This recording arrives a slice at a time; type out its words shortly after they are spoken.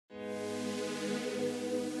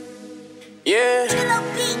Yeah.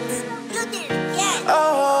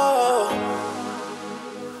 Oh.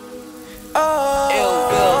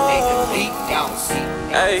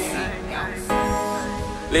 Hey.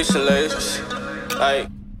 Listen, ladies. Hey.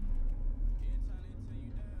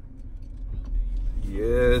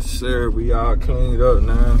 Yes, sir. We all cleaned up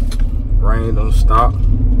now. Rain don't stop.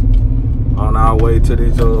 On our way to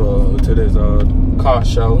this car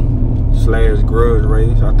show / Grudge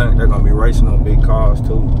Race. I think they're gonna be racing on big cars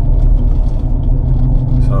too.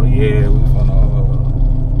 So yeah, we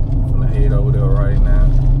finna head over there right now.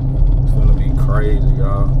 It's gonna be crazy,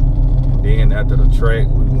 y'all. And then after the track,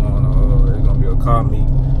 there's gonna be a car meet.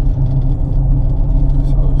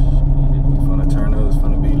 So we finna turn up. It's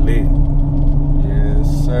finna be lit. Yes,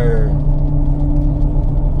 sir.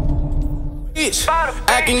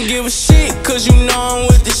 I can give a shit, cause you know I'm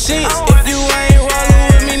with the shits. If you ain't rollin'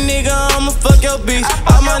 with me, nigga, I'ma fuck your bitch.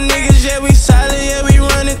 All my niggas, yeah, we solid, yeah, we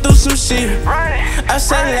running through some shit. I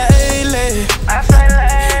say lately, I've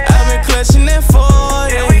been clutching that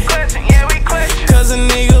 40. Cause a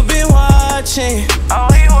nigga been watching.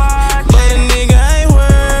 But a nigga ain't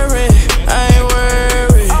worried,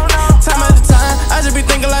 Time after time, I just be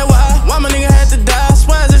thinking like, why my nigga had to die?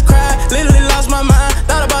 Swear I just cried, literally lost my mind.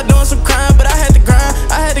 Thought about doing some crime, but I had to grind.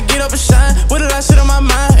 I had to get up and shine. With a lot of shit on my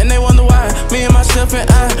mind, and they wonder why. Me and myself and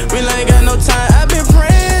I really ain't got no time. I've been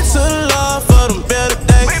praying to the Lord for them better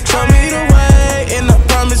days. Show me the way, and I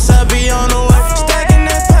promise I'll be on the way. Stacking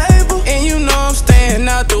that paper, and you know I'm staying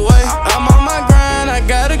out the way. I'm on my grind, I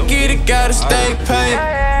gotta get it, gotta stay paid.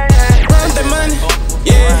 Run that money,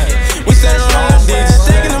 yeah. We stay around the digits,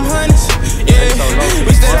 taking them hundreds, yeah.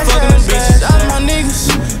 We stay fucking them bitches, all of my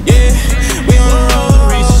niggas, yeah. We on the road to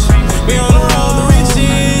riches, we on the road to riches,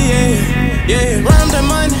 yeah. Run that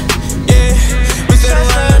money, yeah. We stay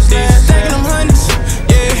around the digits, taking them hundreds,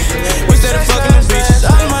 yeah. We stay fucking them bitches,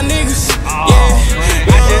 all of my niggas, yeah.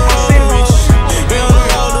 We on the road to riches, we on the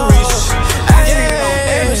road to riches,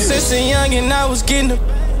 yeah. Ever since a youngin' I was getting the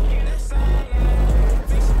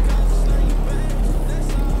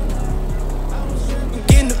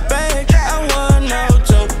bag. I wasn't no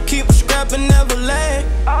joke. Keep a scrap and never lag.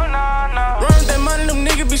 Run that money, them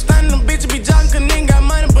niggas be stunning, them bitches be jogging, cause nigga got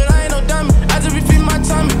money, but I ain't no dummy. I just be feeding my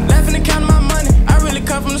tummy, laughing and counting my money. I really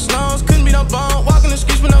come from the slums, couldn't be no bone. Walking the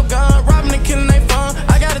streets with no gun, robbing and killing they phone.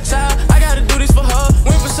 I got a child, I gotta do this for her.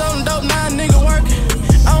 Went for something dope, now a nigga working.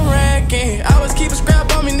 I'm racking, I always keep a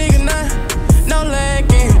scrap on me, nigga, nah. No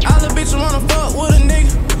lagging, all the bitches wanna fuck with a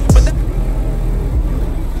nigga, but that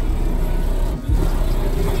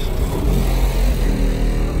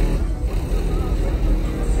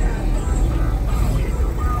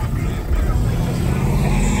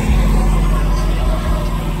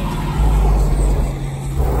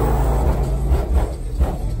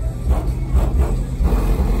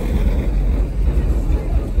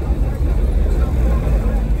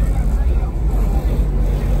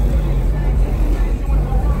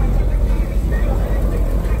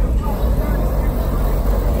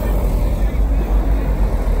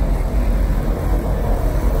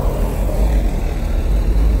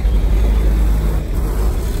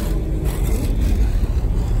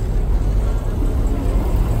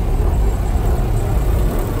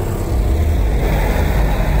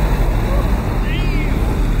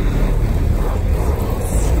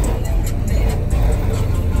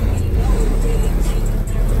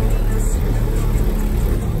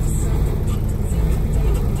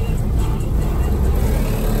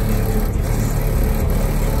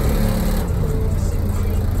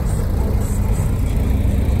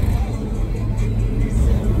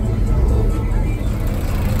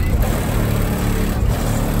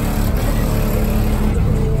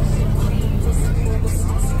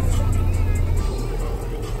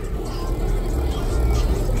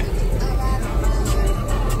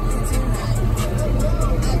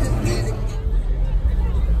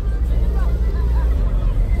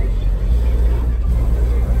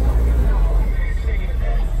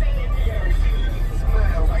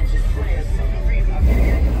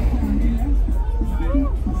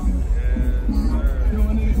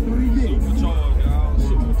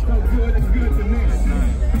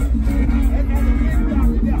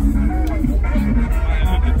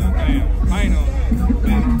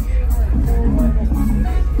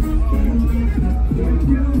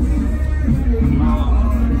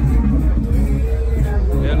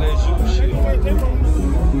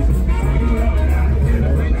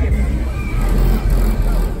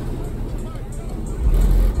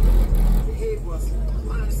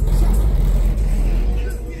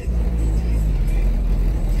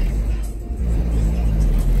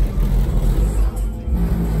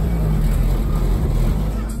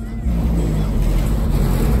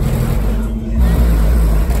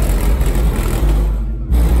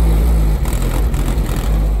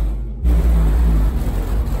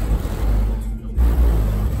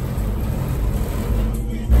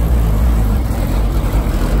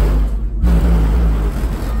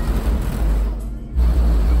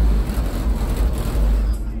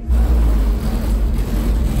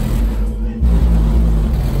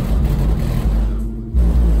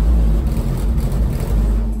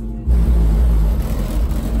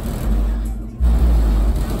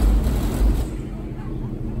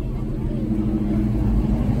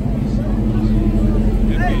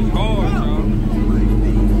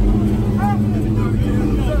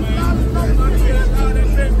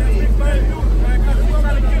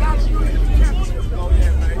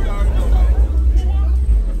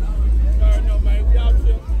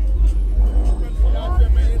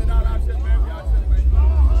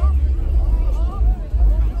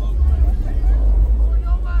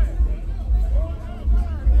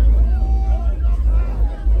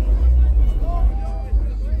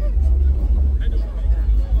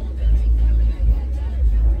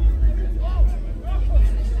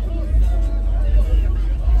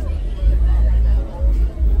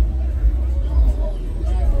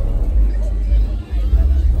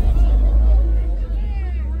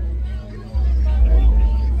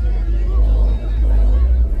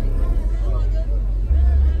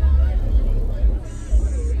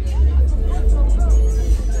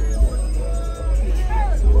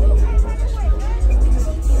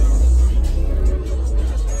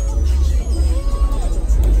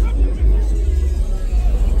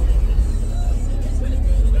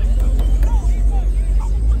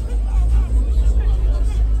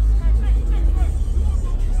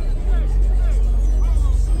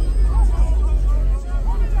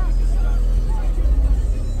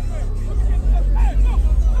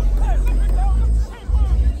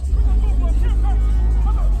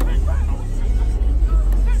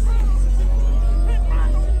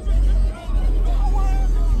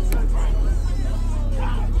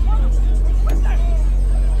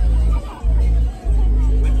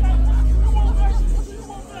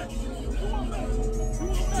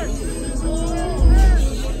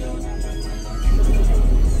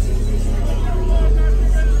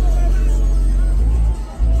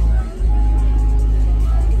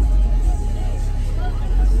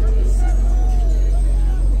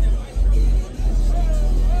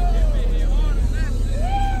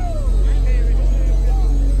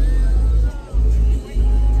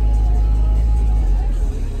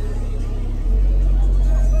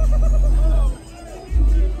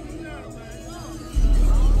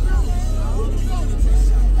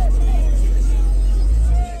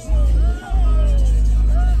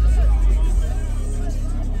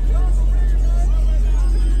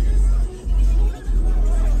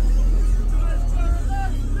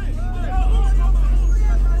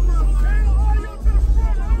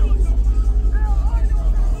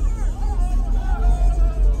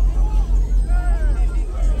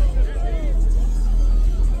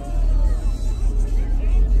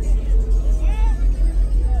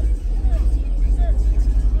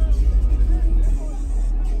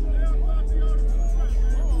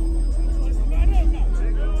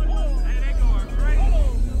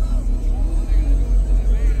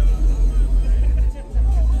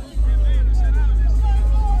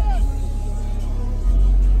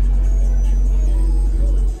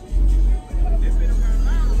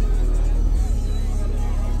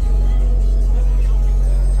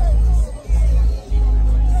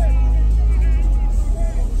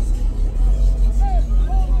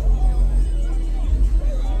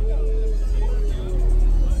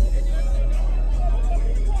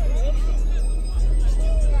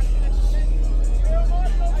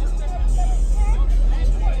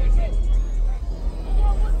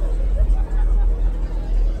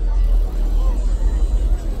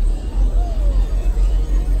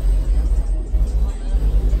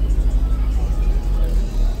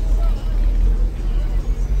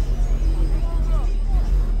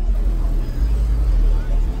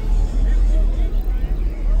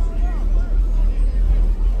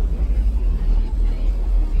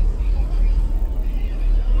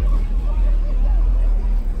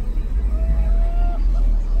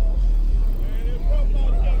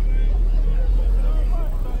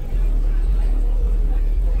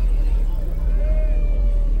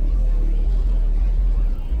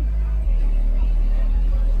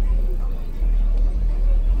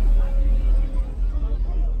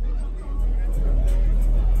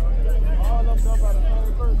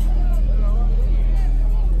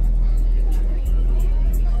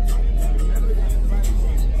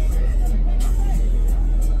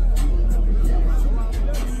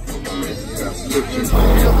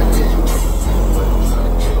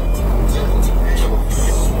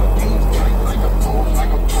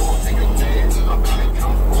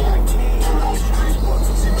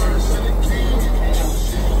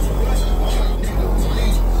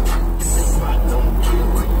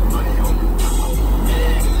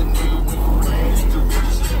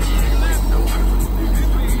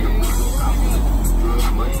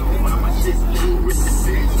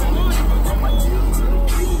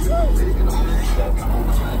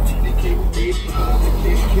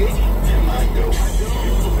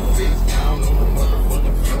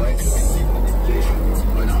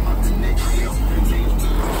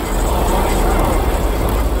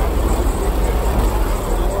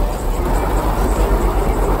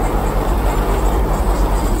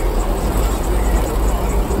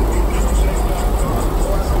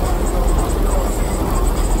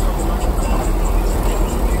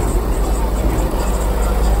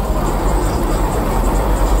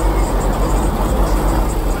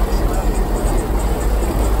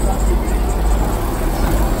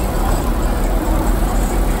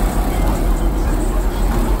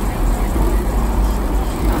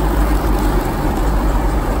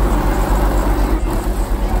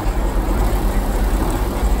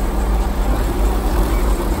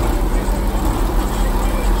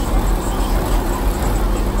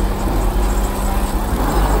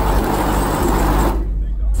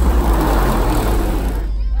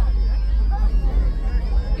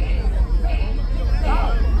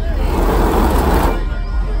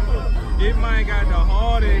man got the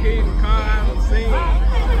hardest hitting car I ever seen.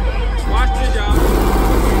 Watch this, y'all.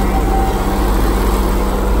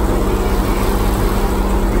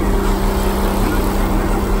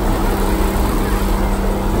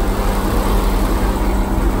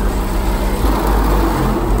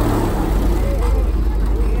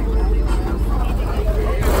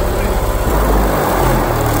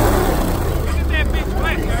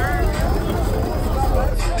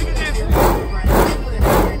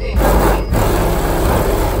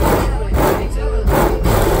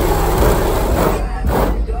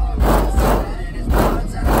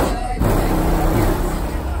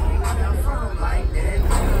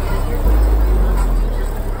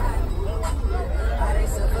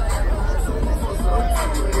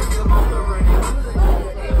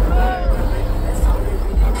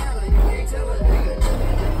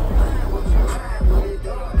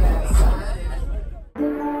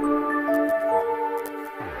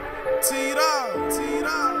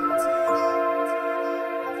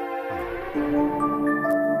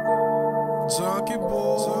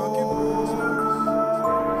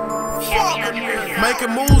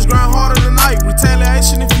 Making moves, grind harder than night.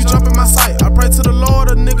 Retaliation if you jump in my sight. I pray to the Lord,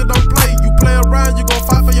 a nigga don't play. You play around, you gon'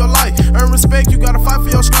 fight for your life. Earn respect, you gotta fight for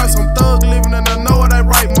your stripes. I'm thug living and I know it ain't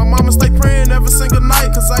right. My mama stay praying every single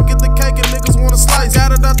night, cause I get the cake and niggas wanna slice.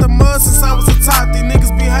 Got it out the mud since I was a tot. These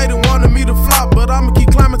niggas be hating, wanting me to flop, but I'ma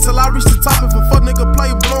keep climbing till I reach the top. If a fuck nigga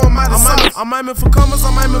play, blow him out his sock. I'm aiming for commas,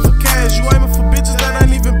 I'm aiming for cash. You aiming for bitches that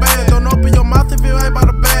ain't even bad. Don't open your mouth if it ain't by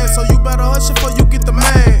the bag, so you better hush it before you get the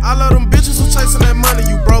mad. I love them bitches who chasing that money.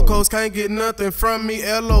 You broke hoes can't get nothing from me.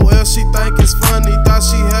 LOL, she think it's funny. Thought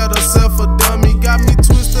she had herself a dummy. Got me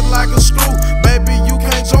twisted like a screw. Baby, you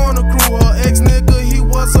can't join the crew. Her ex nigga, he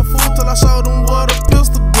was a fool till I showed him what a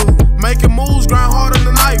pistol do. Making moves, grind harder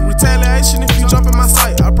than night. Retaliation if you jump in my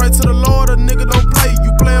sight. I pray to the Lord, a nigga don't play.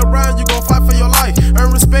 You play around, you gon' fight for your life.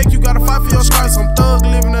 Earn respect, you gotta fight for your stripes. I'm thug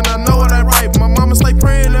living and I know it ain't right. My mama stay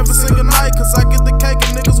praying every single night, cause I get the cake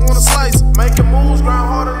and niggas wanna slice. Making moves, grind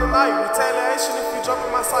harder than night. Retaliation if you jump in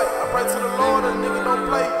my sight. I pray to the Lord, a nigga don't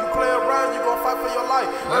play. You play around, you gon' fight for your life.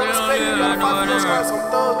 Earn respect, you gotta fight for your stripes. I'm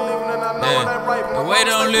thug living and I know it ain't right. The way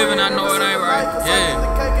that I'm living, I know it ain't right.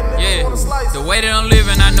 The way that I'm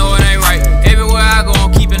living, I know it ain't right. Everywhere I go,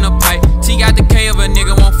 I'm keeping the pipe. T got the K of a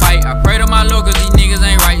nigga won't fight. I pray to my Lord cause these niggas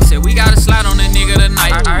ain't right. Said we gotta slide on the nigga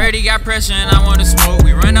tonight. I heard he got pressure and I wanna smoke.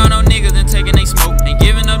 We run on niggas and taking they smoke. Ain't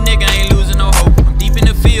giving up nigga, ain't losing no hope. I'm deep in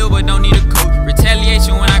the field but don't need a coach.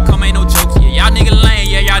 Retaliation when I come ain't no jokes. Yeah, y'all niggas lame,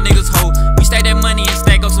 yeah, y'all niggas hoe. We stack that money and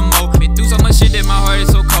stack up some more. Been through so much shit that my heart is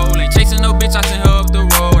so cold. Ain't chasing no bitch, I send her up the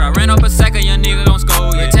road. I ran up a sack, a young nigga don't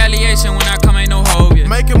scold. Yeah. Retaliation when I come ain't no hoe. Yeah.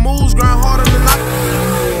 Making moves, grind harder than night.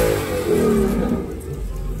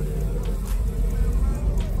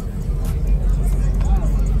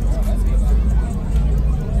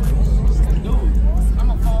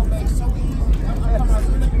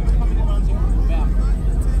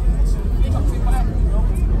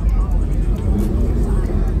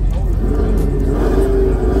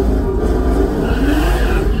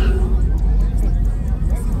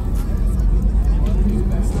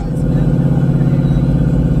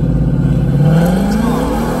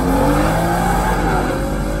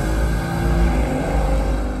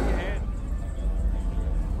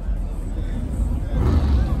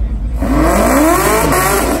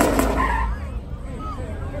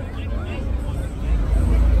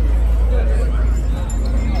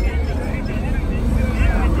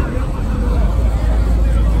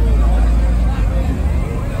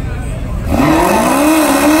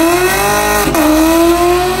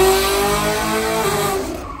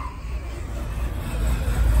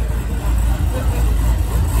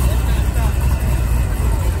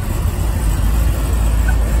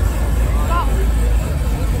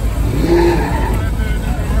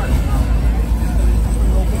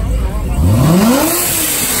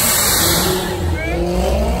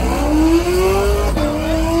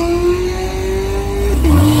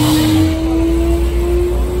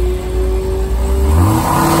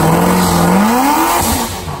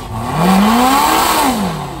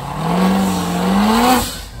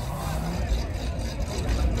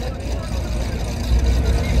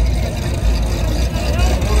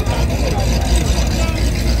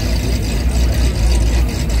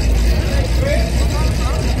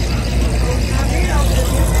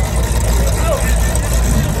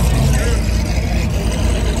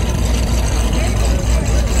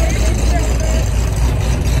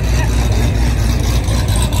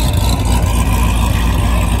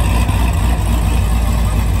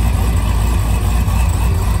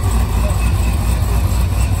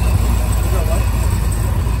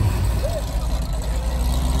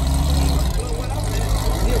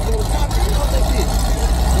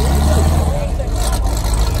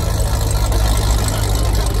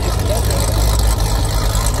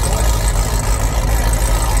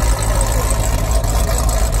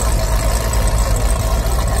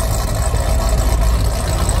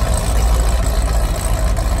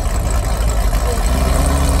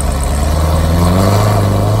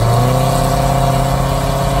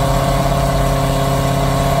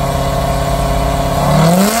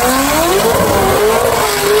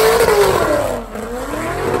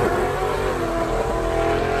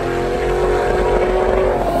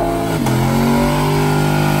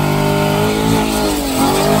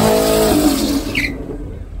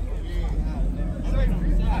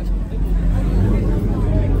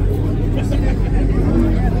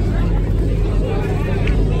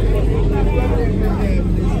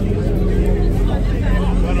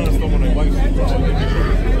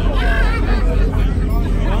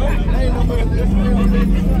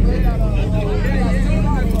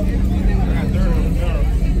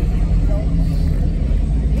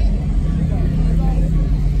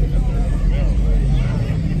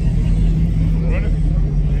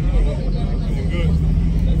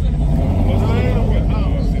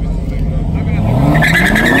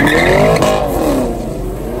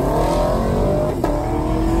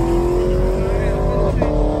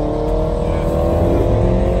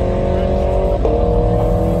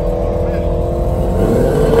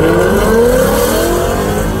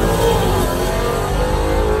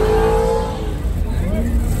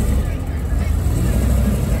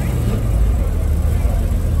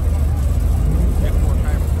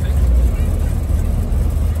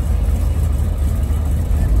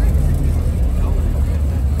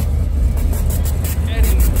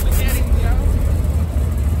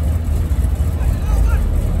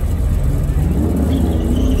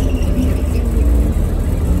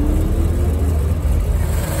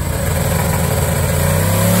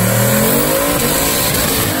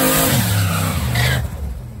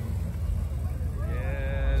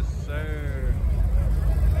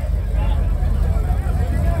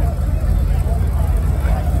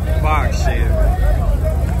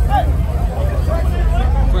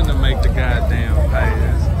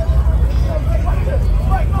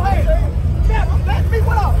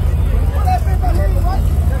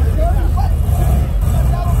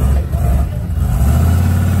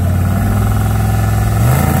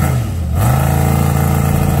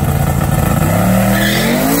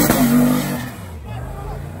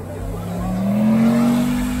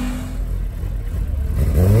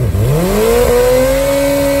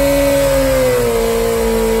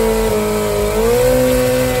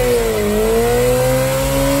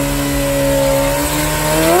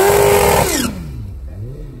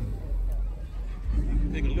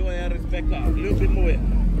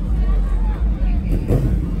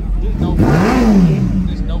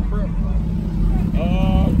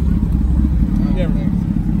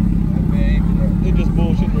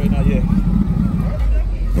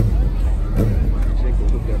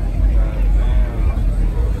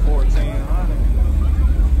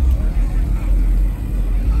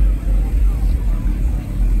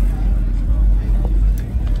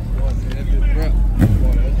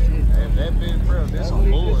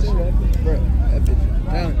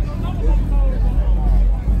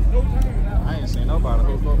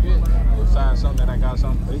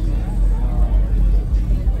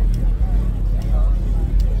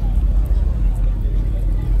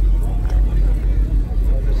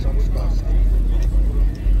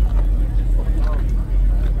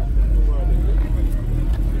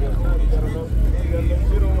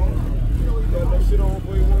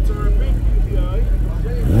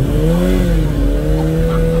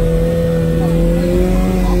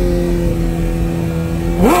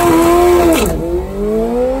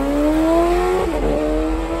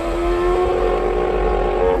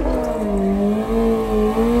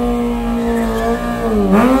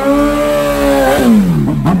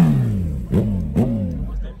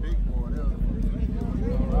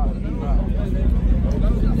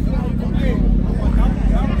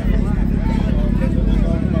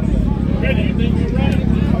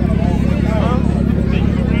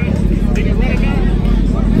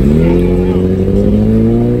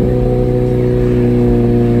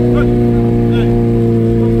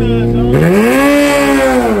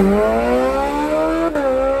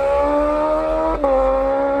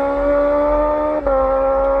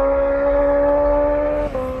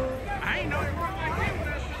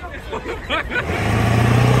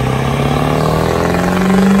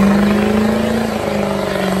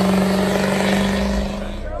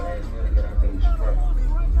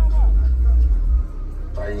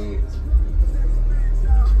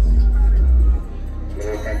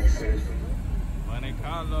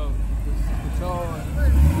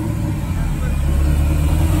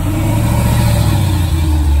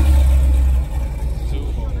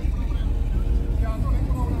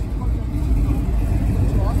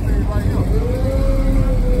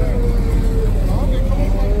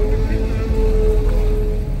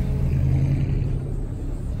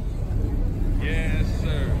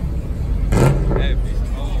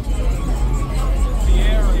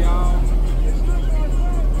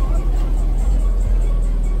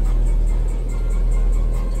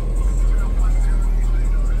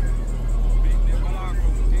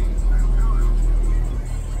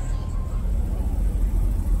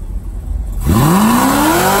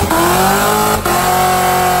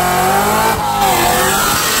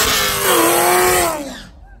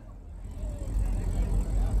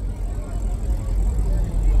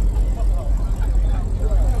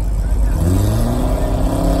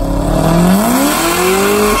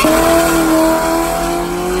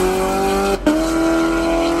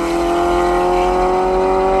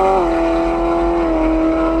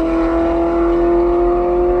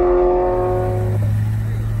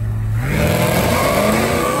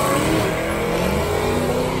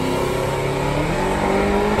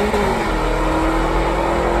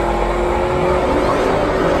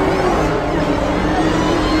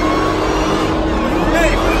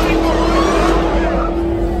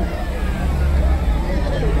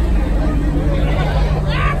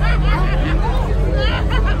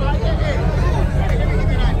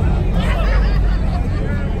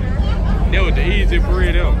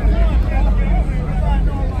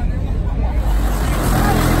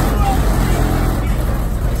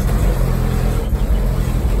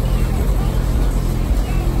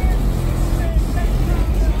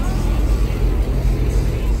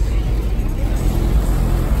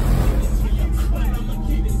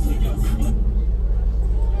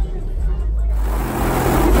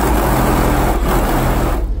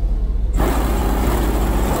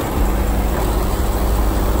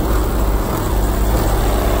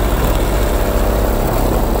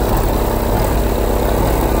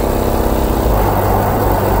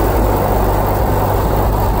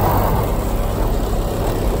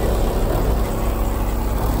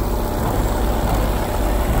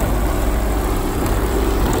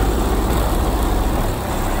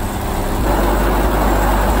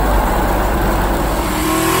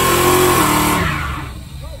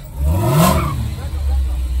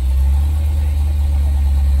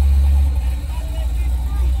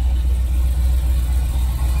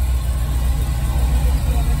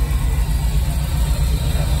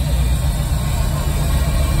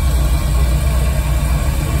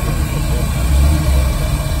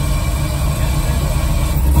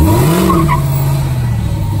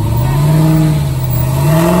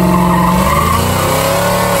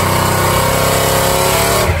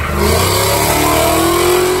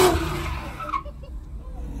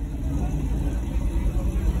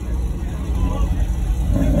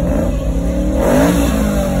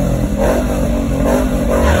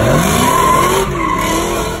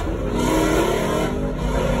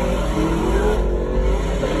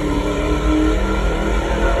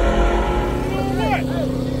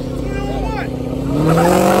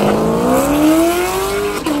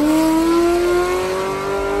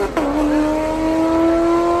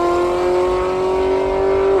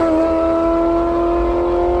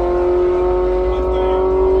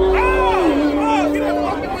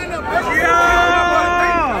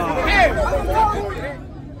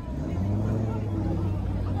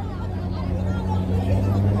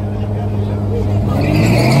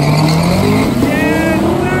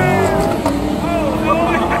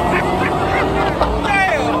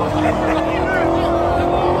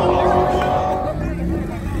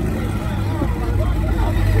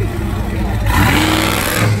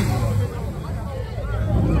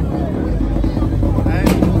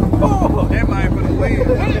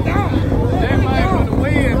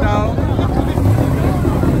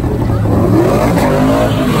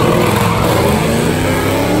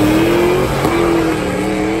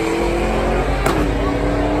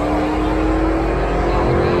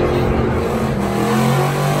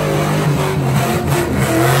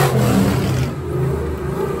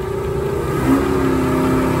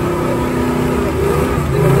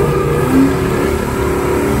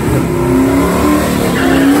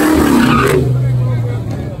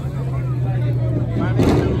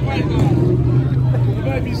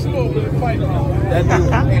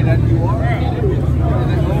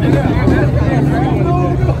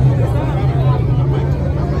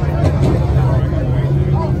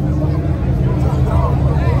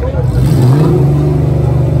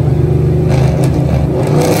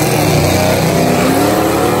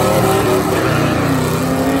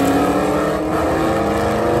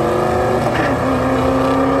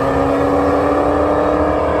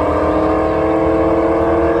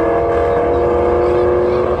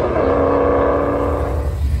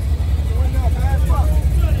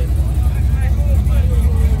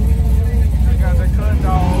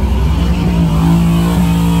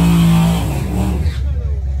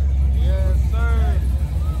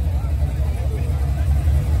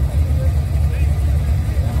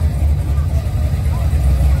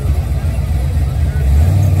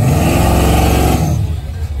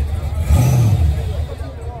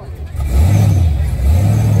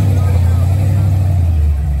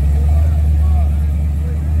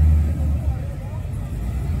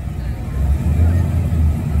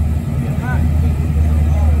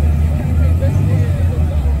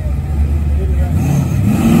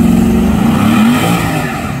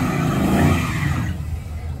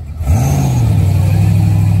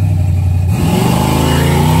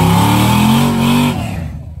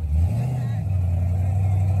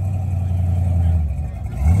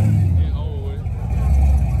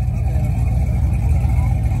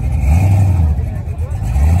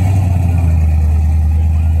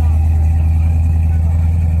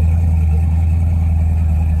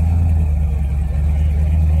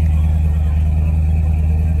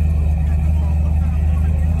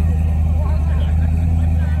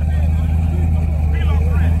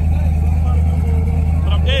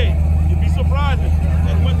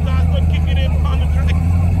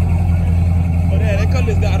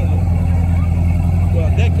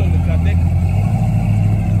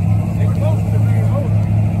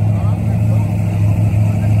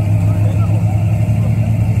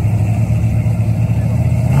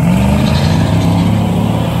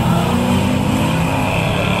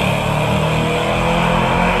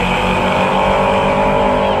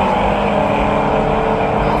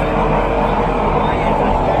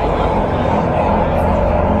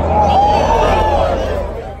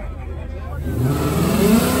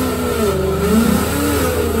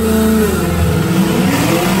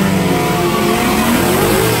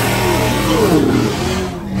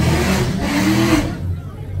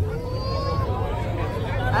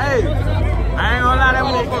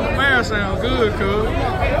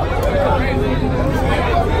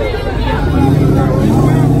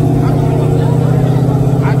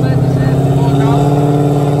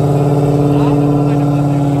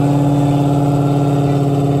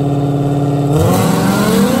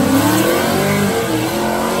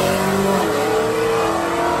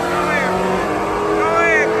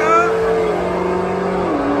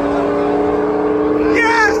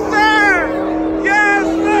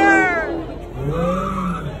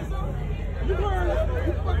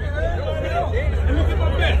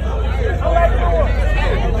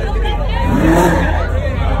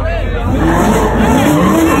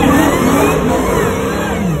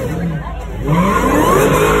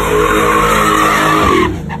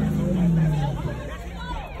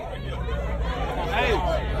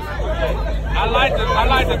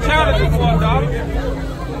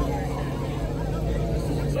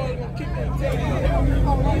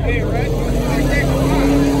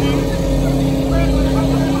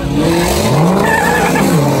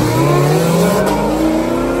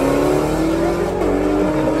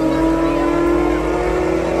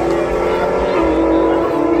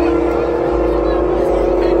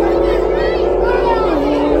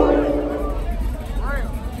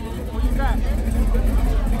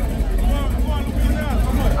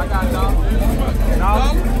 Nah,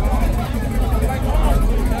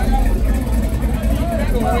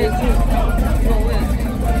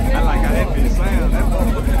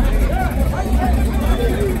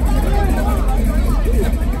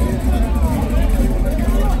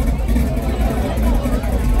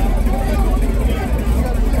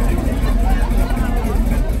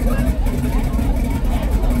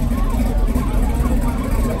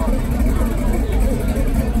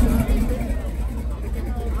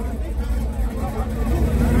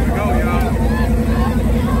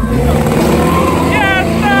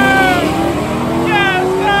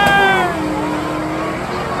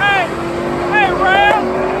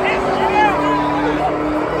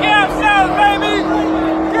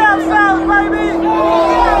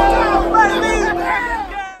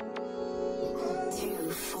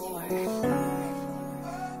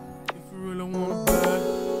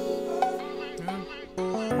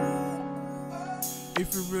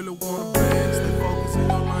 If you really want a bag, stay focused in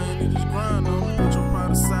your lane and just grind on them. Put your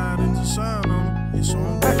pride aside and just shine on them. It's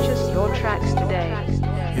on Purchase your tracks today.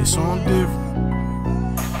 It's on different.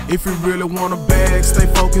 If you really want a bag,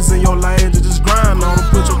 stay focused in your lane and just grind on them.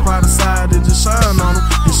 Put your pride aside and just shine on them.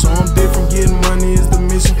 It's on different. Getting money is the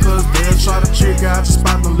mission, cause they'll try to trick out your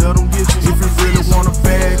spot and let them get you. If you really want a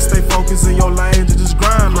bag, stay focused in your lane and just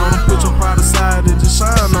grind on them. Put your pride aside and just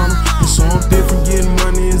shine on them. It's on different. Getting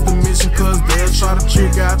money is the mission, cause they'll try to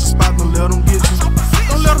trick out your spot and let them get you.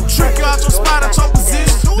 Don't let them trick you out your spot at your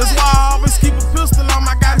position. That's why I always keep a pistol on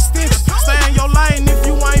my got extensions. Stay in your lane if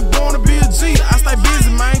you ain't born to be a G. I stay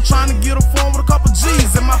busy, man, trying to get a form with a couple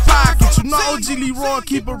G's in my pocket. You know OG Leroy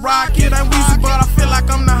keep a rocket. Ain't Weezy, but I feel like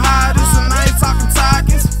I'm the hottest, and I ain't talking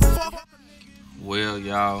tokens. Well,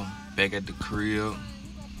 y'all, back at the crib.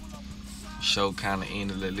 Show kind of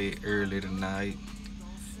ended a little early tonight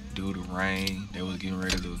due to rain. They was getting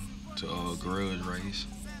ready to Grudge Race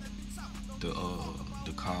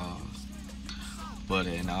the cars. But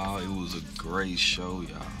in all, it was a great show,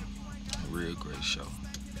 y'all. A real great show.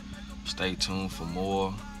 Stay tuned for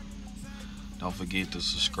more. Don't forget to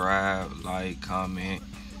subscribe, like, comment.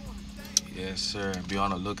 Yes, sir. And be on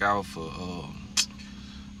the lookout for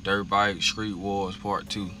Dirt Bike Street Wars Part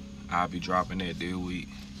 2. I'll be dropping that this week.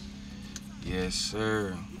 Yes,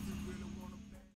 sir.